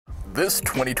This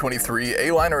 2023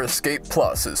 ALiner Ascape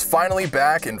Plus is finally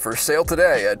back and for sale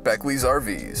today at Beckley's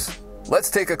RVs.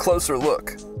 Let's take a closer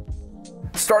look.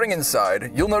 Starting inside,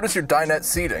 you'll notice your dinette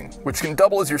seating, which can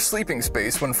double as your sleeping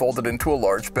space when folded into a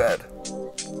large bed.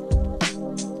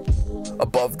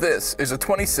 Above this is a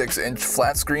 26-inch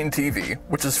flat-screen TV,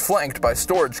 which is flanked by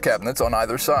storage cabinets on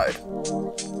either side.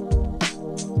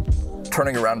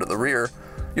 Turning around to the rear,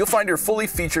 you'll find your fully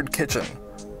featured kitchen,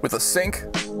 with a sink,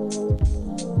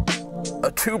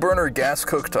 a 2-burner gas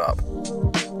cooktop,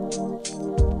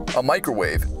 a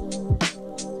microwave,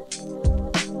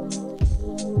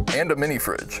 and a mini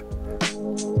fridge.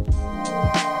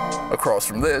 Across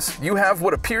from this, you have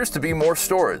what appears to be more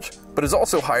storage, but is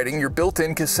also hiding your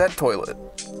built-in cassette toilet.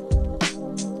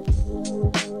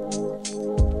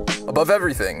 Above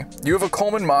everything, you have a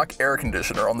Coleman Mach air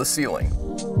conditioner on the ceiling.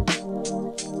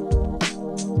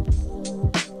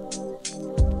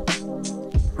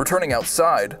 Returning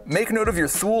outside, make note of your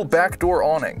Thule back door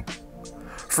awning.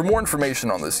 For more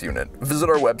information on this unit, visit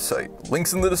our website,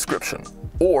 links in the description,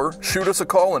 or shoot us a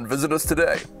call and visit us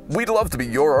today. We'd love to be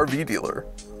your RV dealer.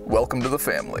 Welcome to the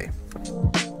family.